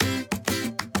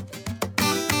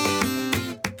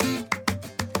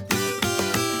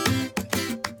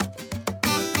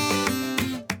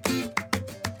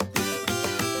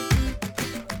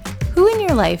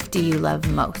your life do you love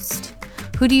most?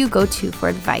 Who do you go to for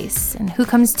advice, and who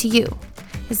comes to you?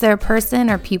 Is there a person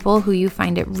or people who you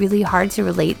find it really hard to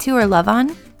relate to or love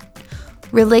on?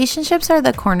 Relationships are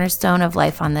the cornerstone of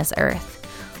life on this earth.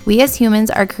 We as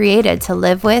humans are created to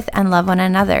live with and love one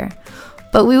another.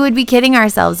 But we would be kidding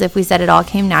ourselves if we said it all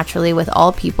came naturally with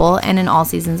all people and in all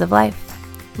seasons of life.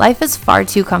 Life is far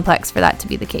too complex for that to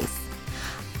be the case.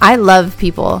 I love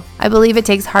people. I believe it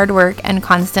takes hard work and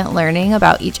constant learning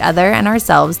about each other and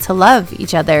ourselves to love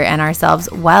each other and ourselves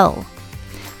well.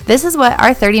 This is what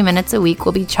our 30 minutes a week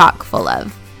will be chock full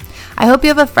of. I hope you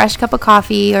have a fresh cup of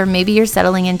coffee, or maybe you're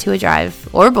settling into a drive,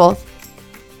 or both.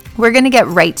 We're going to get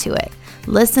right to it,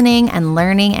 listening and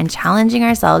learning and challenging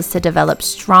ourselves to develop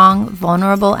strong,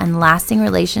 vulnerable, and lasting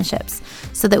relationships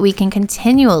so that we can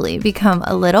continually become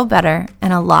a little better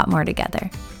and a lot more together.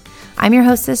 I'm your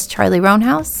hostess, Charlie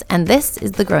Roanhouse, and this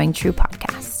is the Growing True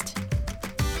podcast.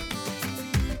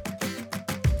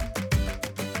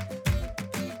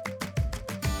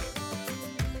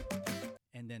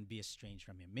 And then be estranged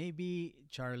from him. Maybe,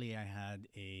 Charlie, I had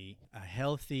a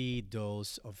healthy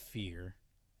dose of fear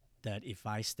that if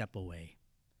I step away,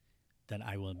 that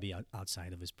I will be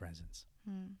outside of his presence.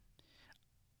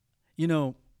 You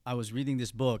know, I was reading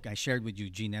this book. I shared with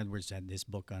you, Gene Edwards had this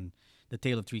book on the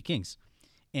Tale of Three Kings.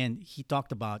 And he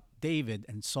talked about David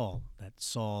and Saul, that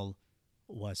Saul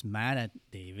was mad at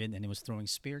David and he was throwing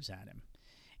spears at him.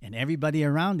 And everybody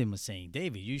around him was saying,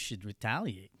 David, you should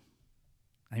retaliate.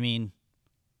 I mean,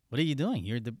 what are you doing?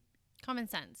 You're the... Common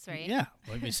sense, right? Yeah.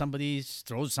 Well, if somebody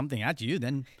throws something at you,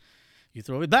 then you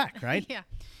throw it back, right? Yeah.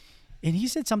 And he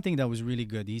said something that was really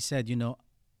good. He said,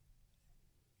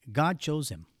 God chose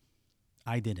him.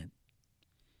 I didn't.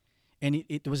 And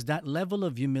it was that level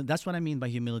of humility. That's what I mean by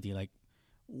humility. Like,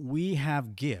 we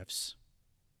have gifts.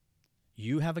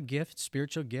 You have a gift,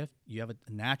 spiritual gift. You have a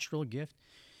natural gift.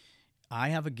 I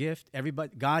have a gift.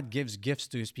 Everybody, God gives gifts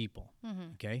to his people.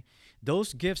 Mm-hmm. Okay?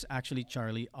 Those gifts actually,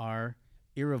 Charlie, are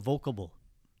irrevocable.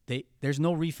 There's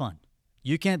no refund.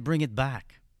 You can't bring it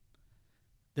back.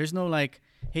 There's no like,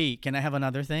 hey, can I have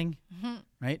another thing? Mm-hmm.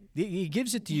 Right? He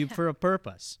gives it to you for a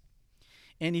purpose.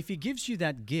 And if he gives you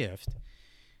that gift,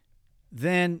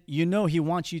 then you know he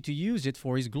wants you to use it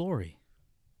for his glory.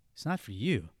 It's not for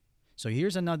you. So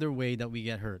here's another way that we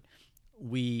get hurt.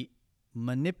 We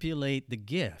manipulate the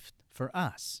gift for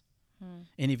us.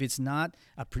 And if it's not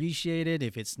appreciated,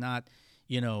 if it's not,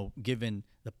 given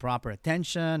the proper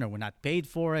attention, or we're not paid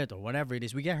for it, or whatever it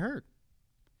is, we get hurt.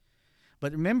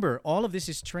 But remember, all of this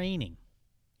is training.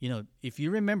 If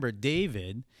you remember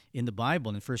David in the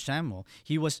Bible, in 1 Samuel,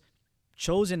 he was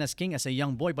chosen as king as a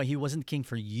young boy, but he wasn't king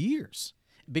for years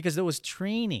because there was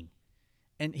training.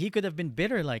 And he could have been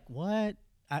bitter, like, what?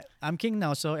 I'm king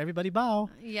now, so everybody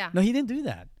bow. Yeah. No, he didn't do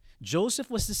that.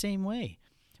 Joseph was the same way.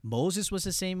 Moses was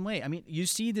the same way. I mean, you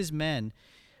see these men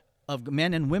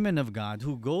and women of God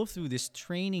who go through this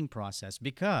training process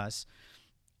because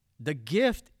the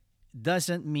gift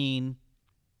doesn't mean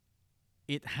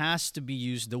it has to be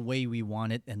used the way we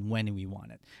want it and when we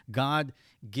want it. God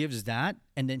gives that,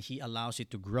 and then he allows it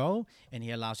to grow, and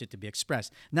he allows it to be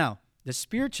expressed. Now, the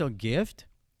spiritual gift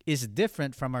is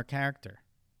different from our character.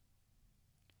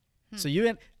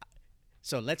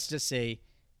 So let's just say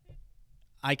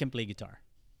I can play guitar.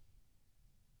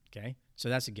 Okay? So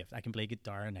that's a gift. I can play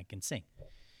guitar and I can sing.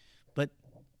 But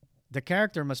the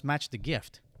character must match the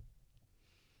gift.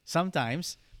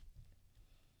 Sometimes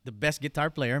the best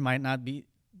guitar player might not be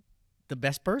the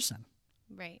best person.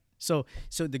 Right. So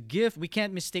the gift, we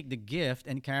can't mistake the gift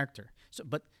and character.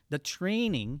 But the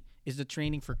training is the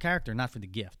training for character, not for the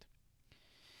gift.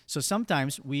 So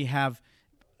sometimes we have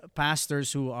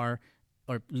pastors who are,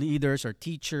 or leaders or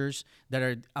teachers that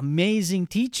are amazing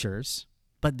teachers,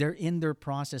 but they're in their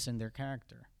process and their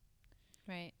character.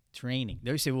 Right. Training.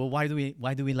 They say, well, why do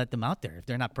we let them out there if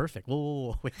they're not perfect?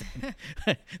 Whoa, wait.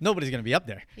 Nobody's going to be up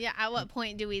there. Yeah. At what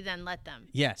point do we then let them?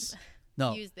 Yes.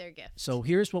 No. Use their gift. So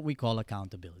here's what we call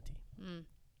accountability.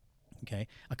 Okay.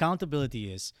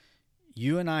 Accountability is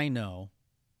you and I know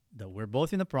that we're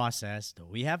both in the process, that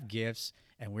we have gifts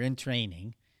and we're in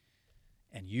training,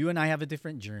 and you and I have a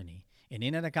different journey. And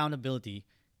in an accountability,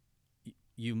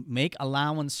 you make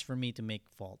allowance for me to make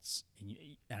faults,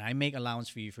 and I make allowance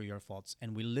for you for your faults,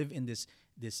 and we live in this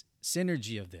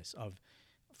synergy of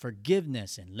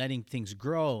forgiveness and letting things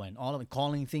grow and all of it,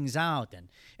 calling things out,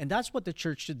 and that's what the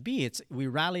church should be. It's we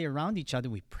rally around each other,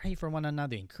 we pray for one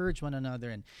another, encourage one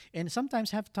another, and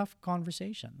sometimes have tough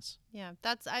conversations. Yeah,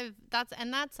 that's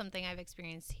something I've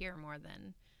experienced here more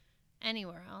than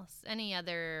anywhere else, any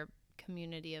other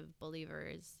community of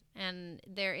believers, and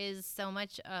there is so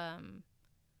much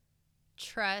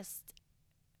trust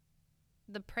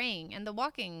the praying and the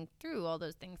walking through all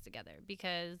those things together.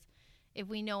 Because if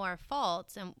we know our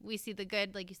faults and we see the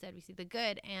good, like you said, we see the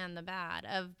good and the bad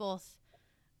of both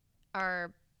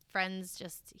our friends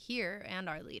just here and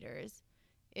our leaders,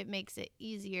 it makes it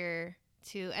easier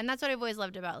to, and that's what I've always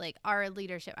loved about like our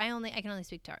leadership. I can only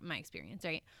speak to my experience,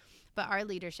 right? But our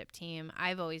leadership team,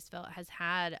 I've always felt, has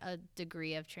had a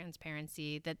degree of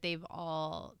transparency that they've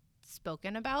all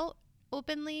spoken about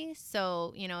openly.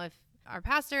 So, if our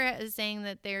pastor is saying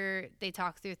that they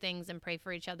talk through things and pray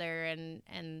for each other,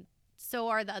 and so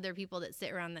are the other people that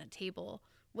sit around that table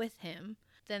with him,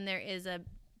 then there is a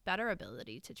better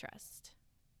ability to trust.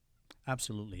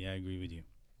 Absolutely, I agree with you.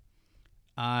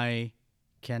 I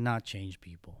cannot change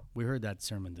people. We heard that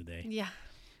sermon today. Yeah.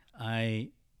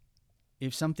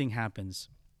 If something happens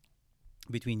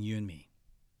between you and me,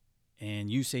 and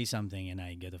you say something and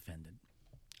I get offended,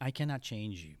 I cannot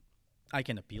change you. I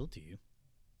can appeal to you.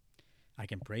 I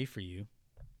can pray for you.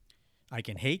 I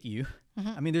can hate you.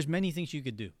 Mm-hmm. I mean, there's many things you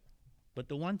could do. But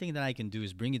the one thing that I can do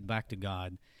is bring it back to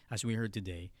God, as we heard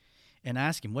today, and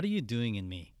ask him, what are you doing in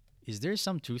me? Is there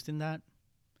some truth in that?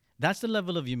 That's the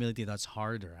level of humility that's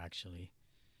harder, actually.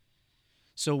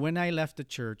 So when I left the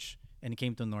church and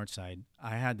came to Northside,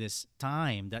 I had this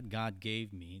time that God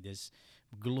gave me, this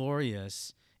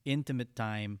glorious, intimate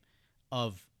time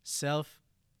of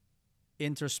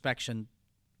self-introspection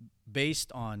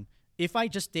based on, if I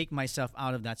just take myself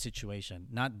out of that situation,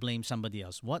 not blame somebody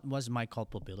else, what was my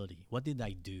culpability? What did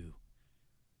I do?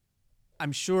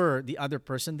 I'm sure the other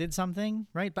person did something,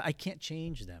 right? But I can't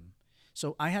change them.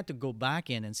 So I had to go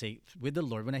back in and say, with the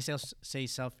Lord, when I say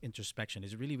self-introspection,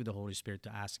 it's really with the Holy Spirit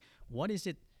to ask, what is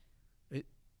it?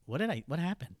 What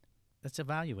happened? Let's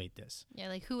evaluate this. Yeah,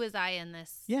 like who was I in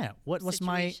this? Yeah, what was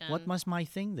situation? my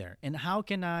thing there? And how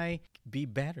can I be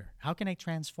better? How can I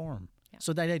transform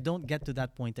so that I don't get to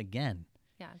that point again?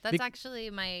 Yeah, that's actually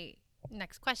my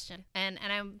next question. And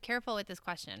I'm careful with this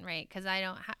question, right? Because I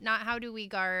don't, not how do we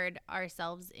guard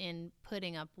ourselves in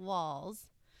putting up walls?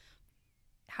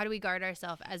 How do we guard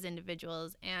ourselves as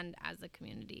individuals and as a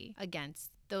community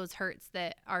against those hurts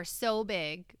that are so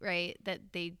big, right,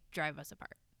 that they drive us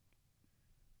apart?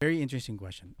 Very interesting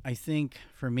question. I think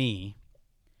for me,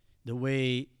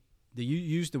 you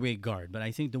use the way guard, but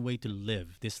I think the way to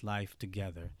live this life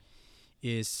together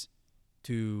is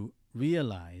to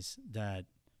realize that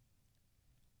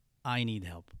I need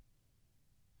help,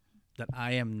 that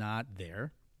I am not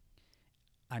there.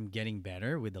 I'm getting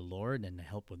better with the Lord and the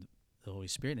help of the Holy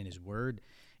Spirit and His Word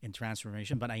and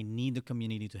transformation, but I need the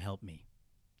community to help me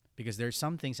because there's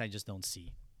some things I just don't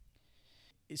see.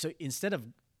 So instead of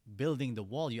building the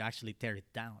wall, you actually tear it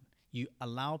down. You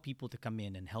allow people to come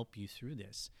in and help you through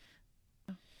this.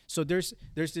 So there's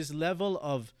this level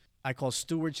of, I call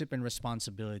stewardship and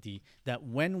responsibility, that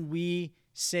when we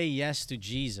say yes to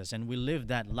Jesus and we live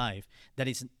that life, that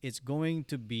it's going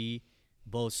to be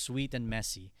both sweet and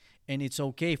messy. And it's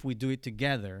okay if we do it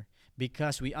together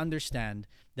because we understand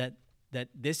that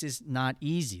this is not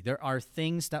easy. There are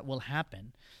things that will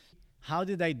happen. How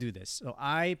did I do this? So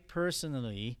I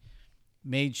personally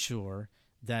made sure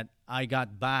that I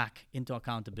got back into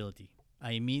accountability.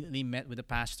 I immediately met with the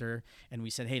pastor and we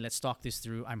said, hey, let's talk this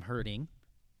through. I'm hurting.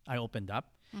 I opened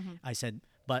up. Mm-hmm. I said,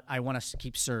 but I want to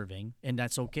keep serving and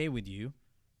that's okay with you.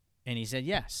 And he said,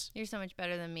 yes. You're so much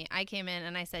better than me. I came in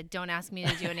and I said, don't ask me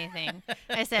to do anything.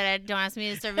 I said, don't ask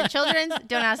me to serve in children's.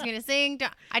 Don't ask me to sing.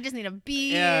 I just need to be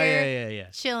here,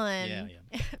 chilling. Yeah.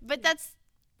 But that's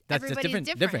everybody's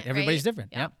different. Right? Everybody's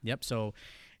different. Yeah. Yep. So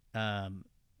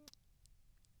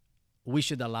we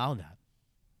should allow that.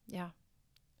 Yeah.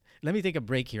 Let me take a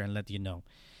break here and let you know.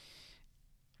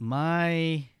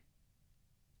 My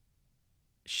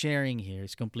sharing here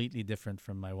is completely different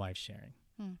from my wife's sharing.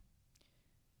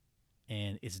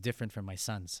 And it's different from my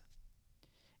sons.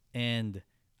 And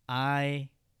I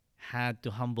had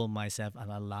to humble myself and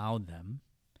allow them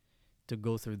to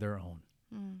go through their own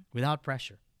without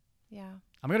pressure. Yeah.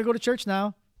 I'm going to go to church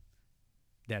now.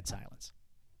 Dead silence.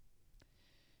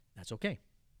 That's okay.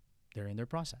 They're in their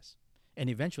process. And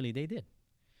eventually they did.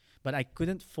 But I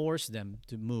couldn't force them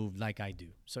to move like I do.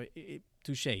 So,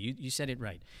 touche, you said it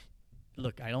right.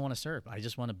 Look, I don't want to serve. I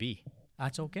just want to be.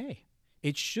 That's okay.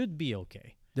 It should be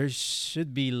okay. There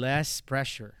should be less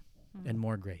pressure and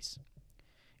more grace.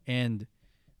 And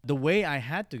the way I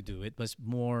had to do it was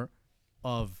more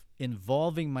of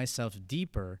involving myself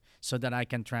deeper so that I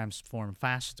can transform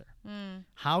faster.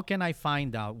 How can I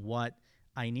find out what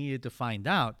I needed to find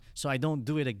out so I don't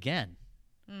do it again?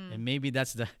 And maybe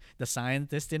that's the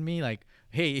scientist in me, like,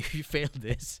 hey, if you fail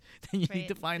this, then you need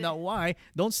to find out why.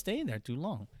 Don't stay there too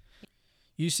long.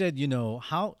 You said,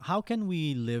 how can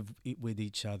we live with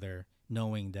each other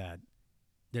knowing that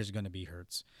there's going to be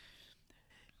hurts.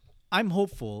 I'm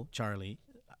hopeful, Charlie.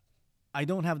 I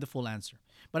don't have the full answer,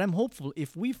 but I'm hopeful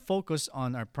if we focus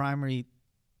on our primary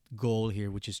goal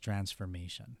here, which is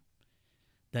transformation,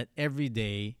 that every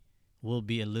day will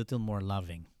be a little more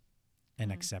loving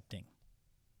and accepting.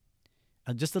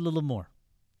 Just a little more,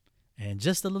 and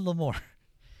just a little more.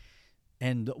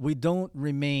 And we don't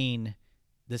remain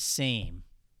the same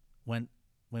when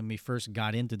we first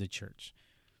got into the church.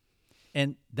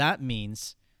 And that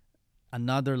means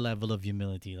another level of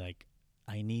humility, like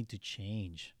I need to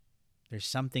change. There's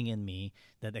something in me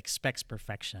that expects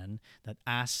perfection, that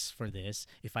asks for this.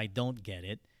 If I don't get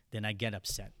it, then I get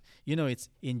upset. You know, it's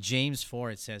in James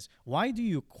 4, it says, why do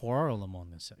you quarrel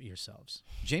among yourselves?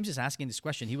 James is asking this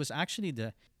question. He was actually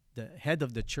the head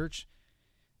of the church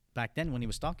back then when he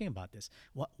was talking about this.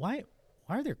 Why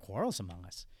are there quarrels among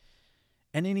us?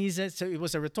 And then he said, so it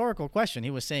was a rhetorical question.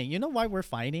 He was saying, you know why we're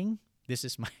fighting? This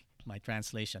is my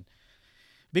translation.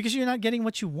 Because you're not getting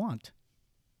what you want.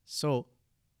 So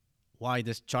why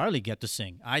does Charlie get to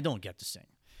sing? I don't get to sing.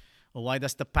 Or why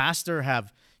does the pastor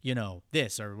have,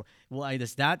 this? Or why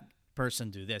does that person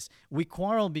do this? We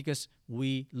quarrel because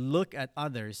we look at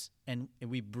others and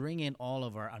we bring in all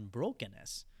of our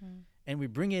unbrokenness. And we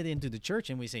bring it into the church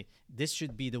and we say, this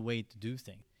should be the way to do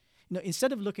things.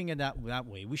 Instead of looking at that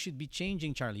way, we should be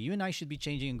changing, Charlie. You and I should be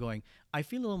changing and going, I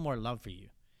feel a little more love for you.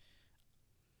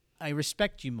 I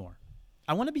respect you more.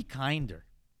 I want to be kinder.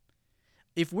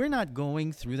 If we're not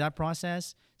going through that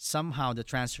process, somehow the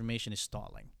transformation is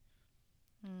stalling.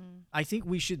 I think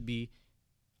we should be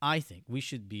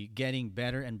getting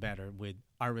better and better with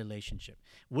our relationship.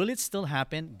 Will it still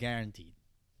happen? Guaranteed.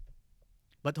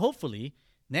 But hopefully,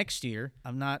 next year,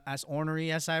 I'm not as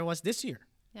ornery as I was this year.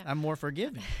 Yeah. I'm more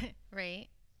forgiving. Right.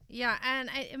 Yeah, and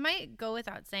it might go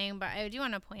without saying, but I do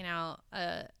want to point out,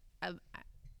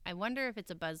 I wonder if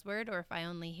it's a buzzword or if I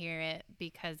only hear it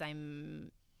because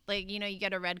I'm, like, you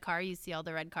get a red car, you see all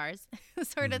the red cars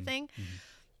sort of thing. Mm-hmm.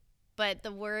 But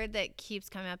the word that keeps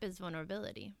coming up is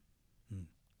vulnerability.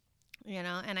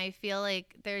 And I feel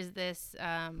like there's this,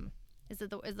 is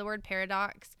the word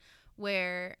paradox,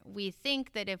 where we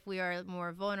think that if we are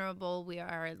more vulnerable, we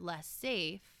are less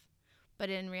safe. But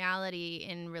in reality,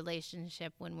 in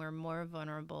relationship, when we're more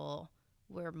vulnerable,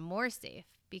 we're more safe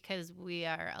because we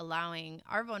are allowing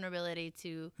our vulnerability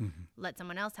to let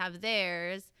someone else have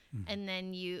theirs. And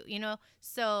then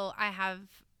so I have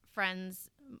friends,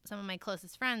 some of my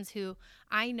closest friends who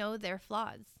I know their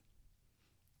flaws.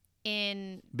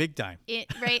 In big time.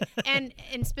 Right. and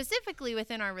specifically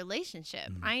within our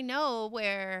relationship, I know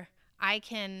where I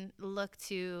can look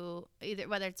to either,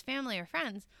 whether it's family or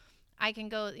friends, I can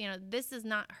go, this is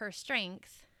not her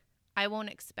strength. I won't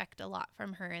expect a lot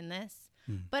from her in this,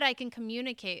 but I can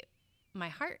communicate my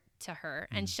heart to her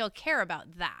and she'll care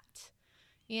about that,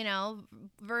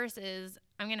 versus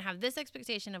I'm going to have this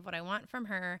expectation of what I want from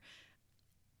her.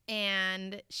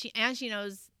 And she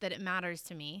knows that it matters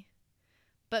to me,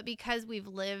 but because we've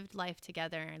lived life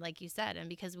together, like you said, and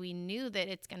because we knew that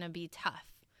it's going to be tough,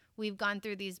 we've gone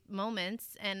through these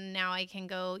moments and now I can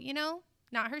go,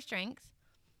 not her strength.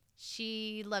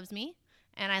 She loves me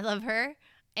and I love her.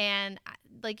 And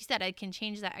like you said, I can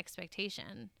change that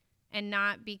expectation, and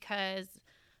not because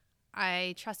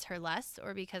I trust her less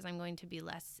or because I'm going to be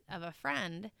less of a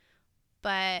friend,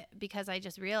 but because I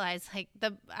just realized, like,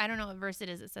 I don't know what verse it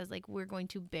is. It says, like, we're going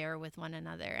to bear with one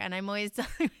another. And I'm always telling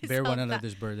myself bear one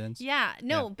another's burdens. Yeah.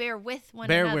 No, yeah. Bear with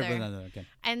one another. Bear with one another. Okay.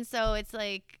 And so it's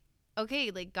like, okay,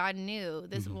 like God knew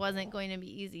this wasn't going to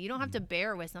be easy. You don't have to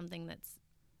bear with something that's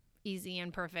easy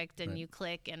and perfect and you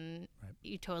click and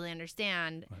you totally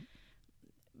understand. Right.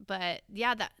 But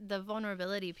yeah, the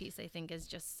vulnerability piece, I think, is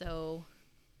just so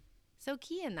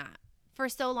key in that. For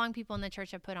so long, people in the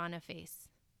church have put on a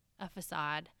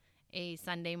facade, a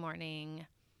Sunday morning,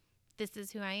 this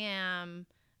is who I am.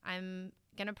 I'm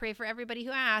going to pray for everybody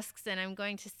who asks, and I'm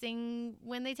going to sing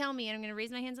when they tell me, and I'm going to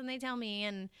raise my hands when they tell me.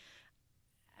 And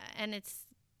that's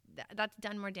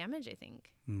done more damage, I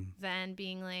think, than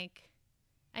being like,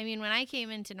 I mean, when I came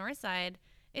into Northside,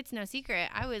 it's no secret.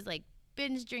 I was like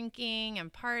binge drinking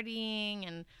and partying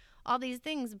and all these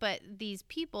things, but these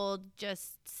people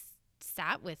just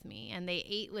sat with me and they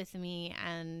ate with me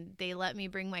and they let me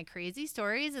bring my crazy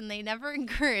stories, and they never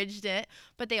encouraged it,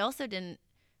 but they also didn't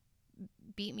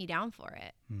beat me down for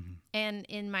it. And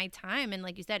in my time, and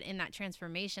like you said, in that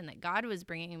transformation that God was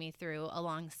bringing me through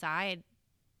alongside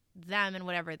them and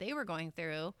whatever they were going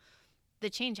through, the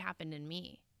change happened in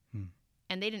me.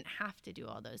 And they didn't have to do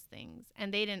all those things.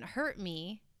 And they didn't hurt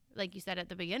me, like you said at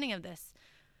the beginning of this,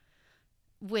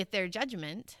 with their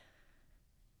judgment.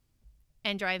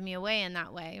 and drive me away in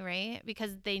that way, right?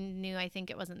 Because they knew, I think,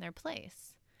 it wasn't their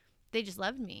place. They just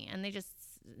loved me and they just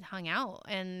hung out,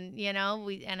 and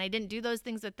I didn't do those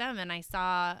things with them, and I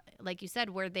saw, like you said,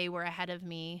 where they were ahead of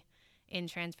me in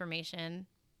transformation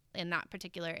in that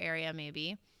particular area.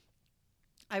 Maybe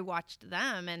I watched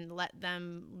them and let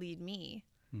them lead me.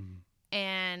 Mm-hmm.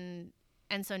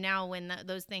 And so now when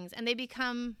those things, and they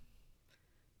become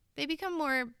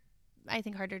more, I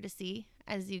think, harder to see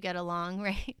as you get along,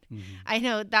 right? Mm-hmm. I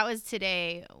know that was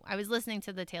today. I was listening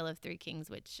to the Tale of Three Kings,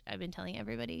 which I've been telling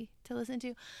everybody to listen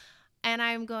to. And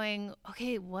I'm going,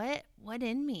 okay, what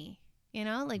in me?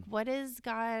 What is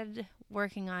God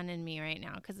working on in me right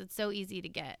now? Because it's so easy to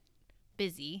get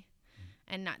busy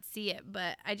and not see it.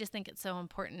 But I just think it's so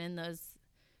important in those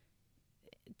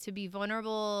to be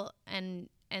vulnerable and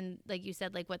like you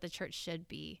said, like what the church should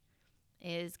be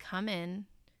is come in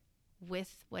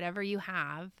with whatever you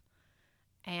have,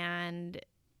 and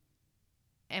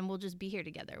we'll just be here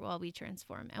together while we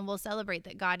transform, and we'll celebrate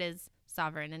that God is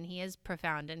sovereign and he is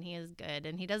profound and he is good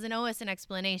and he doesn't owe us an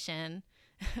explanation,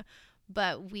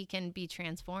 but we can be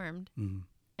transformed. Mm-hmm.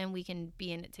 And we can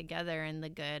be in it together in the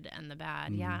good and the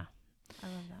bad. Mm-hmm. Yeah, I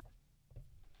love that.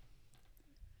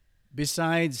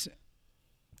 Besides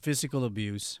physical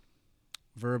abuse,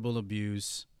 verbal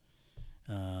abuse,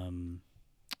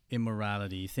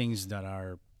 immorality, things that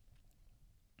are,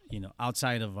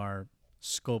 outside of our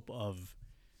scope of,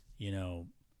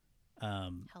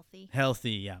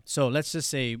 healthy. Yeah. So let's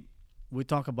just say we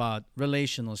talk about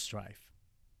relational strife.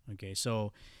 Okay.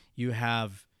 So you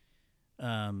have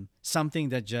something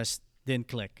that just didn't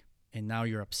click and now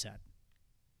you're upset.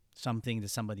 Something that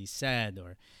somebody said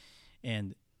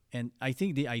and I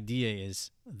think the idea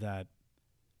is that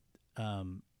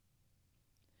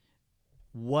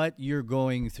what you're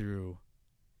going through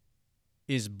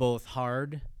is both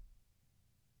hard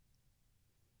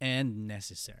and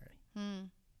necessary.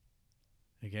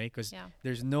 Okay? Because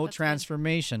there's no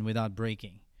transformation without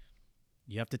breaking.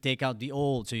 You have to take out the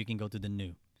old so you can go to the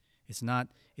new. It's not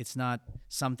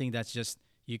something that's just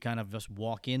you kind of just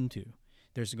walk into.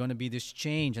 There's going to be this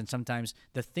change, and sometimes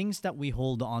the things that we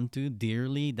hold on to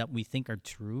dearly that we think are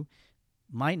true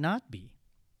might not be.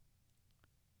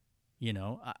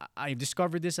 I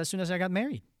discovered this as soon as I got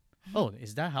married. Oh,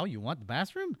 is that how you want the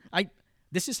bathroom?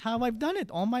 This is how I've done it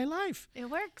all my life. It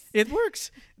works. It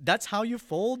works. That's how you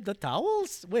fold the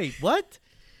towels? Wait, what?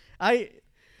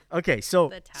 Okay,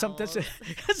 so sometimes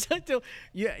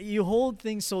you hold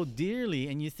things so dearly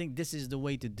and you think this is the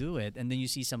way to do it, and then you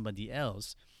see somebody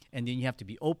else, and then you have to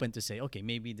be open to say, okay,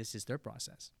 maybe this is their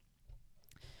process.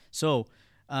 So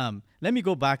let me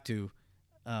go back to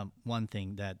one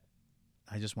thing that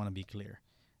I just want to be clear.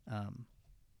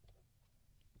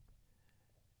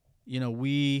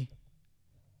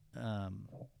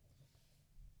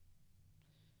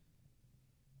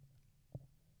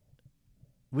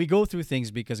 We go through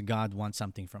things because God wants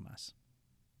something from us.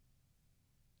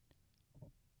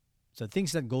 So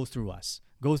things that go through us,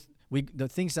 the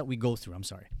things that we go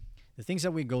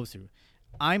through,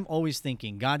 I'm always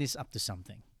thinking God is up to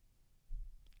something.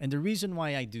 And the reason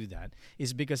why I do that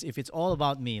is because if it's all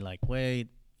about me, like, wait,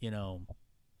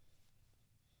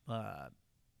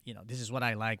 this is what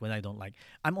I like, what I don't like.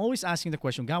 I'm always asking the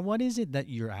question, God, what is it that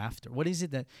you're after? What is it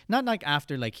that, not like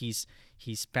after, like he's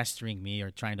pestering me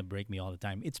or trying to break me all the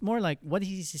time. It's more like, what is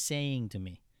he saying to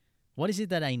me? What is it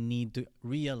that I need to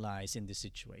realize in this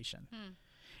situation?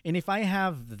 And if I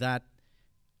have that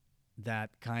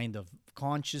kind of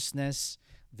consciousness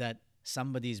that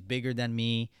somebody's bigger than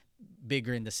me,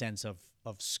 bigger in the sense of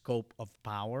scope of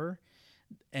power,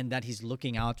 and that he's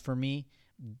looking out for me,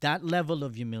 that level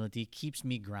of humility keeps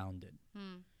me grounded.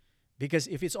 Because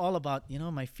if it's all about,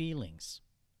 my feelings,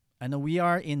 I know we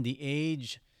are in the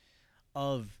age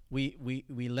of, we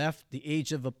left the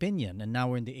age of opinion and now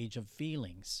we're in the age of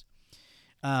feelings.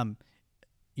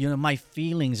 My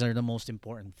feelings are the most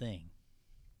important thing,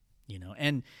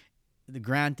 and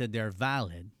granted they're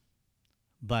valid,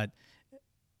 but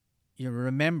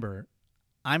remember,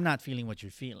 I'm not feeling what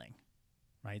you're feeling,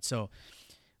 right? So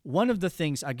one of the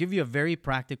things, I'll give you a very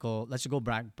practical, let's go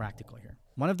practical here.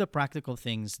 One of the practical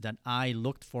things that I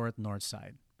looked for at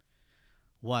Northside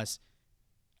was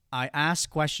I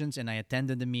asked questions and I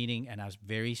attended the meeting and I was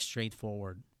very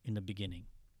straightforward in the beginning.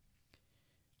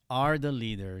 Are the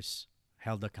leaders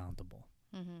held accountable?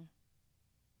 Mm-hmm.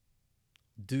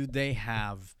 Do they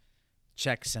have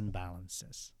checks and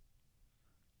balances?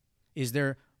 Is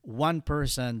there one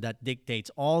person that dictates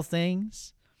all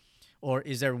things? Or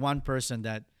is there one person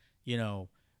that,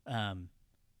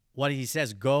 what he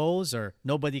says goes, or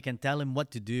nobody can tell him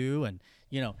what to do? And,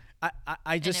 I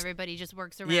And just everybody just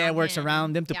works around works him.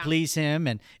 around them to Yeah. please him,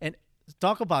 and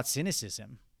talk about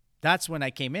cynicism. That's when I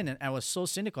came in and I was so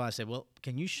cynical. I said, well,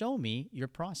 can you show me your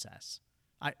process?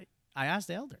 I I asked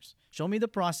the elders, show me the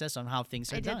process on how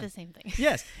things are I done. did the same thing.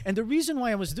 Yes, and the reason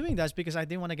why I was doing that is because I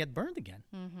didn't want to get burned again.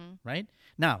 Right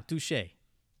now, touche.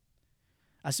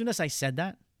 As soon as I said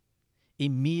that,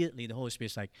 immediately the Holy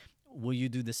Spirit's like, will you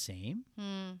do the same?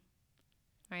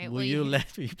 Right? Will you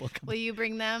let people come? Will you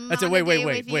bring them? That's on wait, a wait, day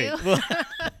wait, with wait. you? Well,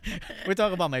 we're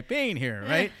talking about my pain here,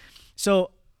 right?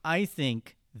 So I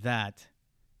think that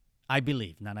I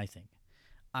believe, not I think,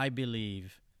 I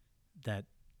believe that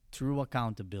true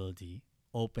accountability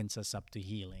opens us up to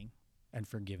healing and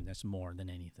forgiveness more than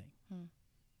anything.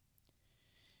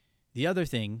 The other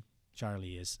thing,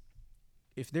 Charlie, is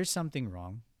if there's something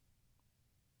wrong,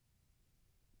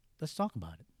 let's talk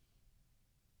about it.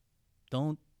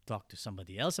 Don't talk to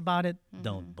somebody else about it.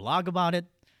 Don't blog about it.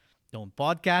 Don't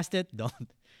podcast it.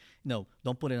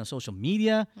 Don't put it on social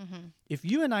media. If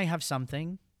you and I have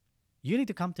something, you need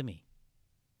to come to me.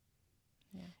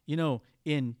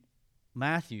 In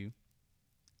Matthew,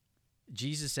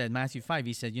 Jesus said, Matthew 5,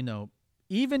 he said,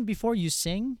 even before you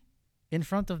sing in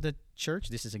front of the church,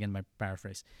 this is again my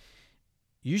paraphrase,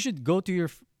 you should go to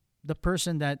the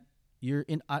person that you're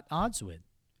at odds with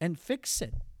and fix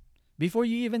it before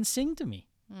you even sing to me.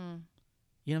 You know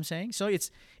what I'm saying? So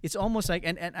it's almost like,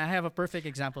 and I have a perfect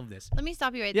example of this. Let me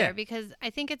stop you right there, because I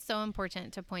think it's so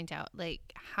important to point out like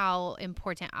how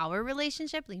important our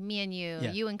relationship, like me and you,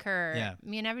 you and Kerr,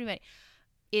 me and everybody,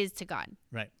 is to God.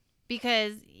 Right.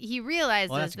 Because he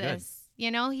realizes this.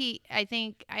 Good. I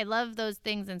think I love those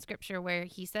things in scripture where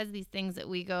he says these things that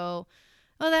we go,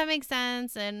 oh, that makes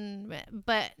sense.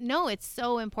 But no, it's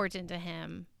so important to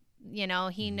him.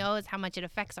 He knows how much it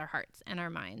affects our hearts and our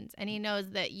minds. And he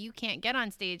knows that you can't get on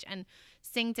stage and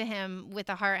sing to him with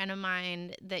a heart and a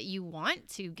mind that you want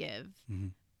to give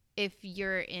if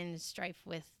you're in strife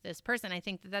with this person. I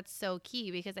think that that's so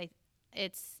key, because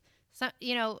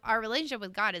our relationship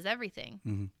with God is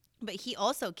everything. But he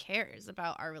also cares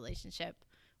about our relationship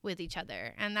with each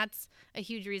other. And that's a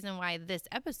huge reason why this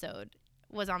episode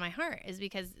was on my heart, is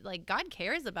because like God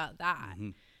cares about that.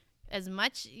 As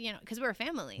much, because we're a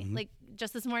family. Like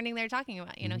just this morning they're talking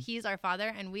about, he's our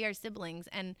father and we are siblings.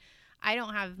 And I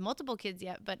don't have multiple kids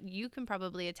yet, but you can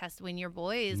probably attest, when your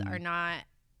boys are not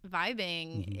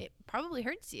vibing, it probably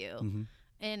hurts you.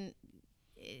 And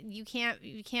you can't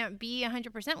be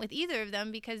 100% with either of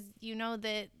them, because you know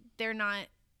that they're not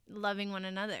loving one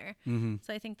another.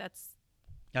 So I think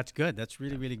that's good. That's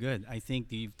really, really good. I think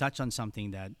you've touched on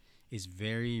something that is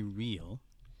very real.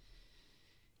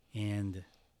 And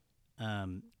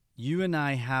you and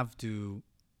I have to,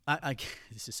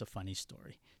 this is a funny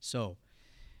story. So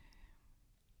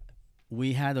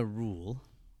we had a rule,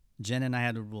 Jen and I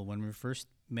had a rule when we were first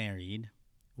married.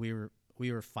 We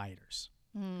were fighters.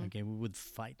 Okay, we would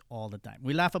fight all the time.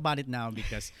 We laugh about it now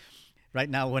because right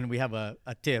now when we have a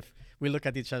tiff, we look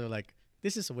at each other like,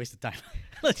 this is a waste of time.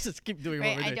 Let's just keep doing what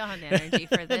we're doing. I don't have the energy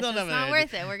for this. It's not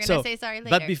worth it. We're going to say sorry later.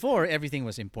 But before, everything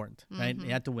was important, right? You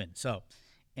had to win. So,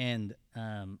 and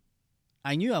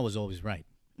I knew I was always right.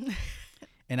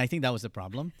 And I think that was the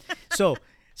problem. So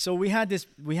we had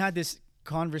this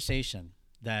conversation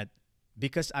that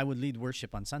because I would lead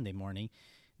worship on Sunday morning,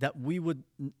 that we would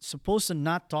supposed to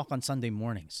not talk on Sunday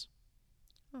mornings.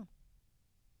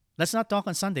 Let's not talk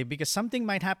on Sunday because something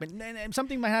might happen.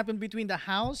 Something might happen between the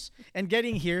house and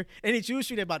getting here, and it's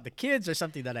usually about the kids or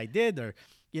something that I did, or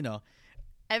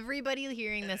Everybody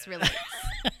hearing this relates.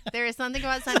 There is something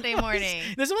about Sunday morning.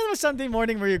 There's one about Sunday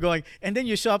morning where you're going, and then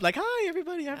you show up like, "Hi,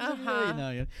 everybody!"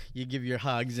 You give your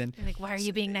hugs and like, why are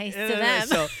you being nice to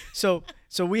them?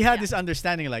 So we had this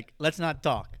understanding, like, let's not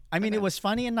talk. I mean, it was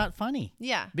funny and not funny.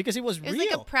 Yeah. Because it was real. It was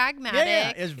like a pragmatic. Yeah,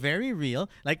 it was very real.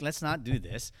 Like, let's not do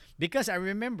this. Because I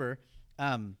remember,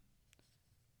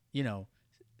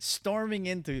 storming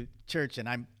into church,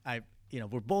 and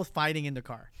we're both fighting in the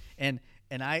car. And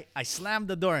I slammed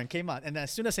the door and came out. And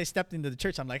as soon as I stepped into the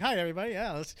church, I'm like, hi, everybody.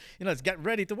 Yeah, let's get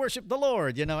ready to worship the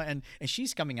Lord, And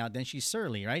she's coming out. Then she's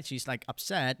surly, right? She's like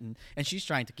upset, and she's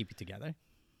trying to keep it together,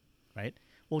 right?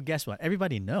 Well, guess what?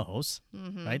 Everybody knows,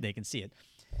 right? They can see it.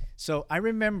 So I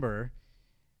remember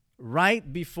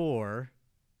right before,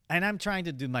 and I'm trying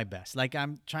to do my best. Like,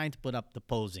 I'm trying to put up the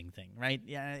posing thing, right?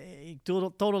 Yeah,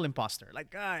 total imposter.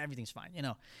 Like, everything's fine,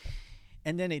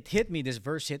 And then this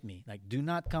verse hit me. Like, do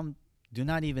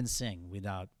not even sing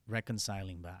without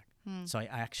reconciling back. So I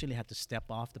actually had to step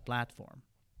off the platform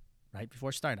right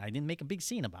before start. I didn't make a big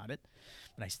scene about it,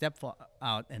 but I stepped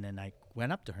out, and then I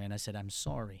went up to her and I said, I'm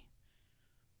sorry.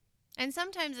 And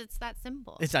sometimes it's that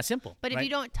simple. It's that simple. But if right? you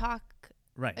don't talk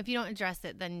Right. If you don't address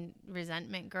it, then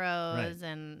resentment grows,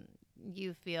 and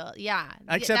you feel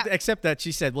Except that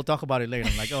she said we'll talk about it later.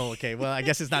 I'm like, oh, okay. Well, I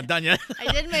guess it's not done yet.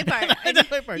 I did my part. I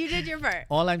did my part. You did your part.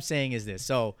 All I'm saying is this.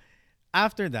 So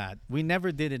after that, we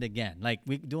never did it again. Like,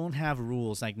 we don't have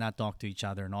rules like not talk to each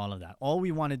other and all of that. All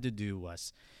we wanted to do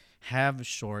was have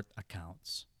short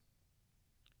accounts.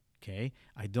 Okay?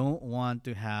 I don't want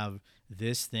to have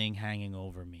this thing hanging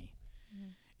over me.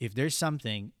 If there's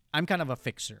something, I'm kind of a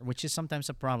fixer, which is sometimes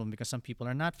a problem because some people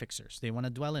are not fixers. They want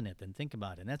to dwell in it and think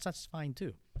about it. And that's fine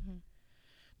too.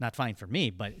 Not fine for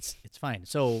me, but it's fine.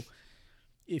 So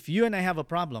if you and I have a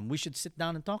problem, we should sit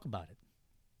down and talk about it.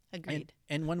 Agreed.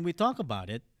 And when we talk about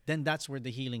it, then that's where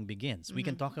the healing begins. We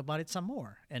can talk about it some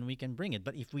more and we can bring it.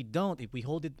 But if we don't, if we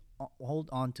hold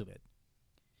on to it,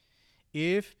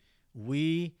 if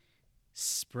we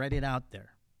spread it out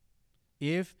there,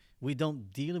 if we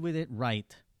don't deal with it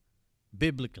right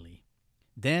biblically,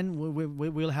 then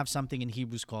we'll have something in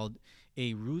Hebrews called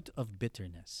a root of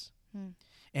bitterness.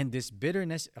 And this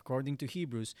bitterness, according to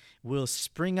Hebrews, will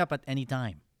spring up at any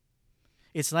time.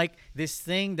 It's like this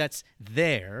thing that's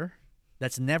there,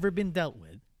 that's never been dealt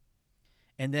with.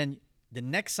 And then the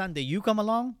next Sunday you come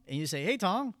along and you say, hey,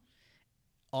 Tong,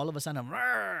 all of a sudden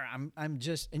I'm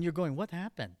just, and you're going, what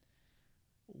happened?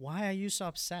 Why are you so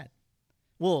upset?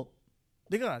 Well,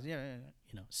 because,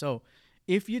 so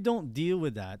if you don't deal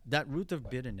with that root of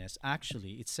bitterness,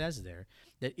 actually, it says there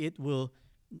that it will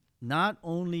not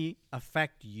only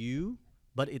affect you,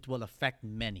 but it will affect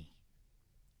many.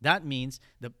 That means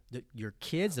your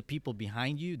kids, the people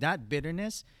behind you, that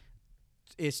bitterness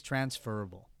is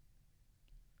transferable.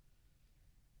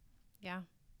 Yeah.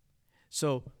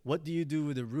 So what do you do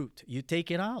with the root? You take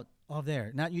it out of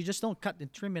there. Now, you just don't cut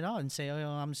and trim it out and say, oh,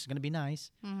 I'm just going to be nice.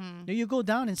 No, you go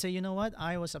down and say, you know what?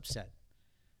 I was upset.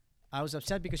 I was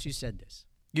upset because you said this.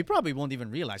 You probably won't even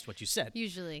realize what you said.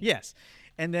 Usually. Yes.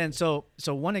 And then so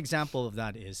one example of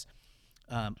that is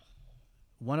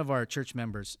one of our church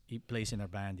members, he plays in our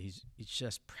band. He's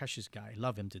just precious guy.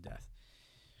 Love him to death.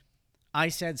 I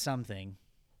said something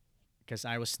because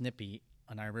I was snippy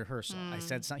on our rehearsal.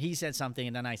 He said something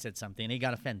and then I said something and he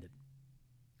got offended.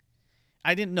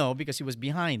 I didn't know because he was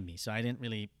behind me, so I didn't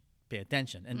really pay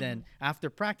attention. And then after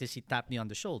practice, he tapped me on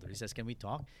the shoulder. He says, can we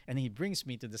talk? And he brings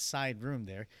me to the side room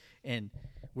there. And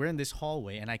we're in this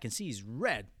hallway, and I can see he's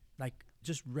red, like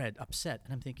just red, upset.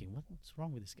 And I'm thinking, what's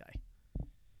wrong with this guy?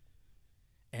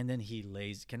 And then he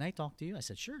lays, can I talk to you? I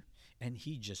said, sure. And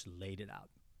he just laid it out.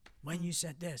 When you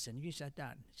said this, and you said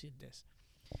that, and you said this.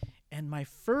 And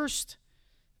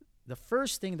the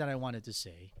first thing that I wanted to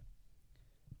say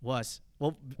was,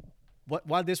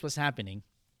 while this was happening,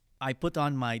 I put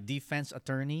on my defense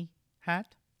attorney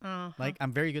hat. Like,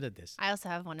 I'm very good at this. I also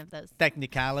have one of those.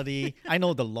 Technicality. I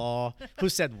know the law. Who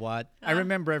said what? I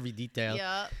remember every detail.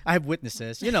 Yep. I have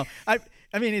witnesses. I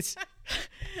mean, it's...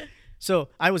 So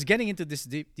I was getting into this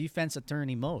defense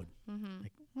attorney mode.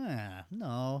 Like,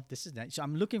 no, this is that. So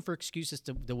I'm looking for excuses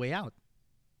to the way out.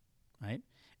 Right?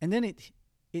 And then it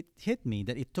hit me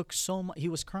that it took so much. He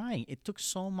was crying. It took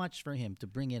so much for him to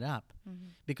bring it up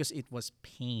because it was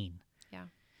pain. Yeah.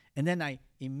 And then I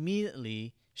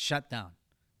immediately shut down.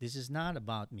 This is not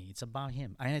about me. It's about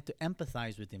him. I had to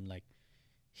empathize with him. Like,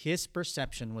 his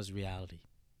perception was reality.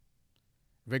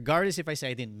 Regardless if I say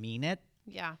I didn't mean it.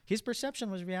 Yeah. His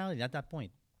perception was reality at that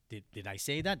point. Did I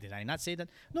say that? Did I not say that?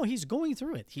 No, he's going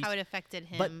through it. How it affected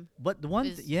him. But the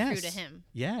one yes. True to him.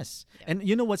 Yes. Yeah. And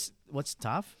you know what's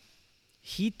tough?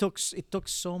 It took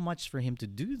so much for him to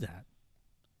do that.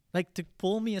 Like, to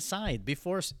pull me aside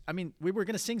before, we were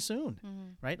going to sing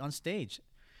soon, right, on stage.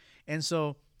 And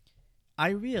so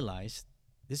I realized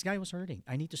this guy was hurting.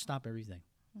 I need to stop everything.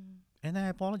 And I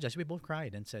apologized. We both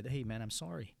cried and said, hey, man, I'm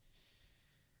sorry.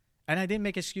 And I didn't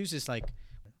make excuses like,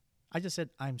 I just said,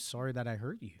 I'm sorry that I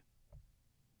hurt you.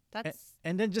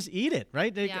 And then just eat it,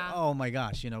 right? Like, yeah. Oh, my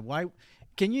gosh. Why?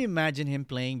 Can you imagine him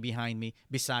playing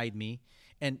beside me,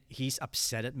 and he's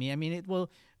upset at me? I mean,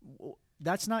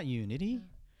 that's not unity.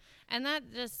 And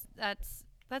that's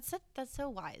so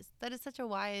wise. That is such a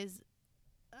wise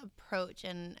approach,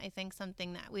 and I think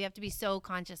something that we have to be so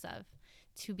conscious of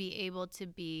to be able to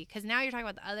be, because now you're talking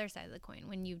about the other side of the coin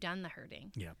when you've done the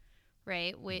hurting. Yeah.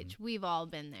 Right? Which we've all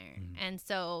been there. And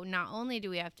so not only do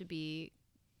we have to be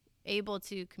able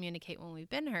to communicate when we've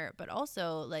been hurt, but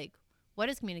also, like, what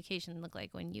does communication look like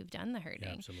when you've done the hurting?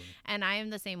 Yeah, absolutely. And I am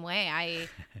the same way.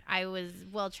 I was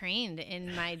well trained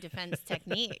in my defense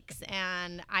techniques,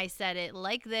 and I said it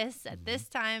like this at this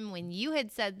time when you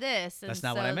had said this. And that's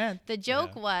not what I meant. The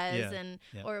joke was, Yeah.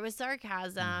 or it was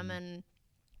sarcasm,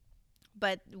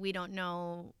 but we don't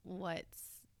know what's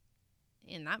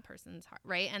in that person's heart,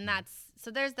 right? And that's,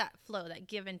 so there's that flow, that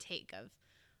give and take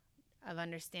of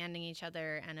understanding each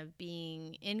other and of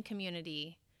being in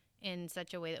community in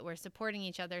such a way that we're supporting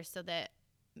each other, so that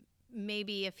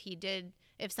maybe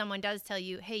if someone does tell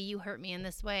you, hey, you hurt me in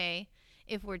this way,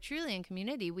 if we're truly in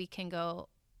community, we can go,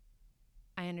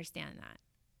 I understand that.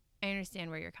 I understand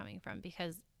where you're coming from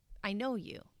because I know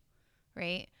you,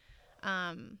 right?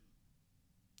 And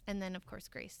then, of course,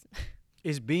 grace.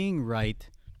 Is being right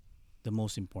the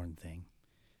most important thing?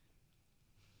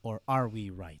 Or are we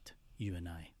right, you and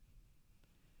I?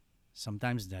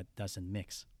 Sometimes that doesn't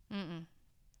mix. Mm-mm.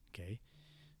 Okay?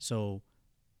 So,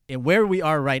 and where we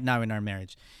are right now in our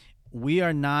marriage, we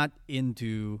are not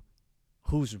into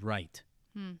who's right.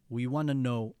 We want to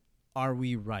know, are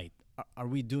we right? Are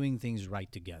we doing things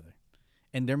right together?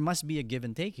 And there must be a give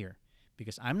and take here,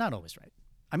 because I'm not always right.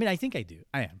 I mean, I think I do.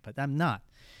 I am, but I'm not.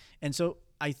 And so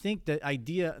I think the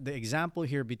example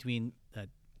here between that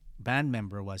band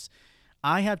member was,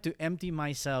 I have to empty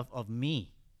myself of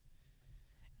me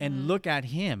and look at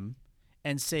him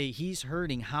and say, he's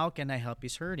hurting. How can I help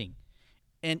his hurting?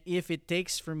 And if it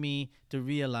takes for me to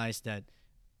realize that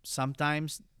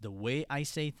sometimes the way I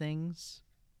say things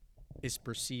is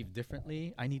perceived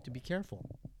differently, I need to be careful.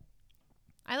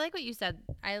 I like what you said.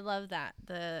 I love that.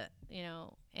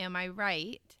 Am I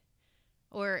right?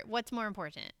 Or what's more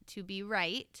important, to be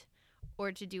right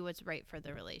or to do what's right for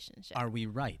the relationship? Are we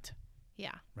right?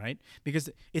 Yeah. Right? Because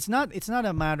it's not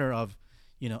a matter of,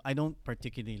 I don't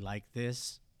particularly like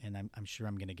this, and I'm sure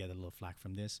I'm going to get a little flack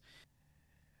from this.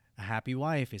 A happy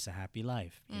wife is a happy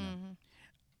life. You know?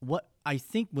 What I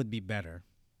think would be better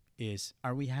is,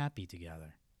 are we happy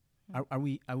together? Are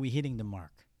we hitting the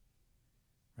mark?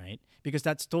 Right? Because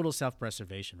that's total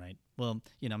self-preservation, right? Well,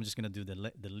 I'm just going to do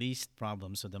the least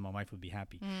problem so that my wife would be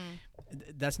happy.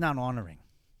 That's not honoring.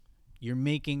 You're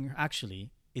making, actually,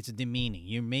 it's demeaning.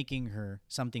 You're making her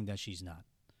something that she's not.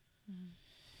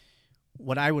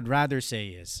 What I would rather say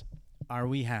is, are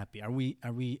we happy? Are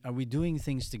we doing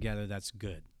things together that's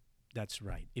good? That's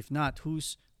right. If not,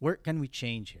 where can we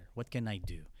change here? What can I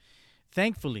do?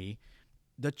 Thankfully,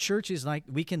 the church is like,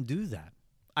 we can do that.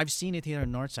 I've seen it here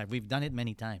in Northside. We've done it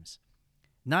many times.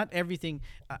 Not everything,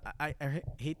 I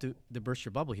hate to burst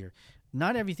your bubble here.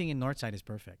 Not everything in Northside is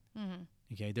perfect.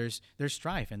 Okay, there's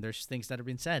strife and there's things that have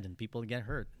been said and people get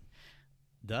hurt.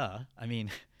 I mean,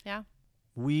 yeah.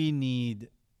 We need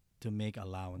to make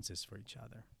allowances for each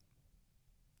other,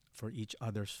 for each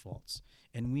other's faults.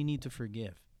 And we need to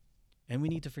forgive. And we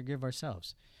need to forgive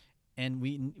ourselves. And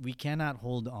we cannot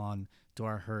hold on to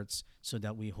our hurts so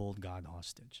that we hold God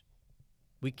hostage.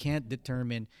 We can't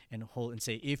determine and hold and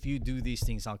say, if you do these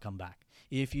things, I'll come back.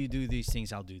 If you do these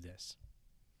things, I'll do this.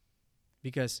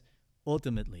 Because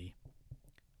ultimately,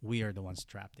 we are the ones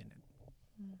trapped in it.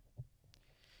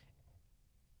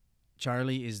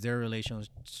 Charlie, is there relational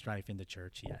strife in the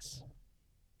church? Yes.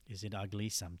 Is it ugly?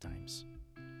 Sometimes.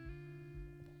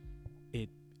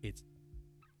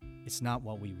 It's not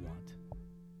what we want.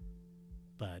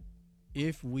 But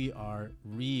if we are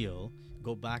real,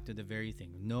 go back to the very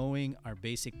thing, knowing our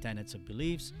basic tenets of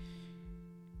beliefs,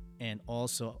 and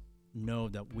also know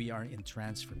that we are in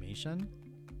transformation,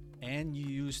 and you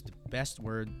use the best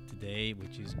word today,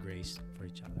 which is grace for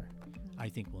each other, I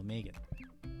think we'll make it.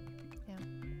 Yeah.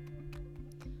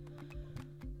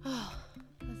 Oh,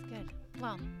 that's good.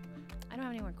 Well, I don't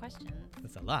have any more questions.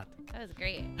 That's a lot. That was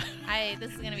great.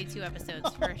 This is going to be 2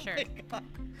 episodes for sure.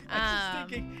 I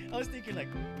was thinking like,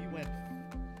 we went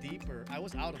deeper. I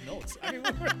was out of notes. I mean,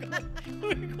 we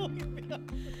were going.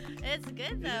 It's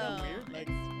good though. Isn't that weird? Like,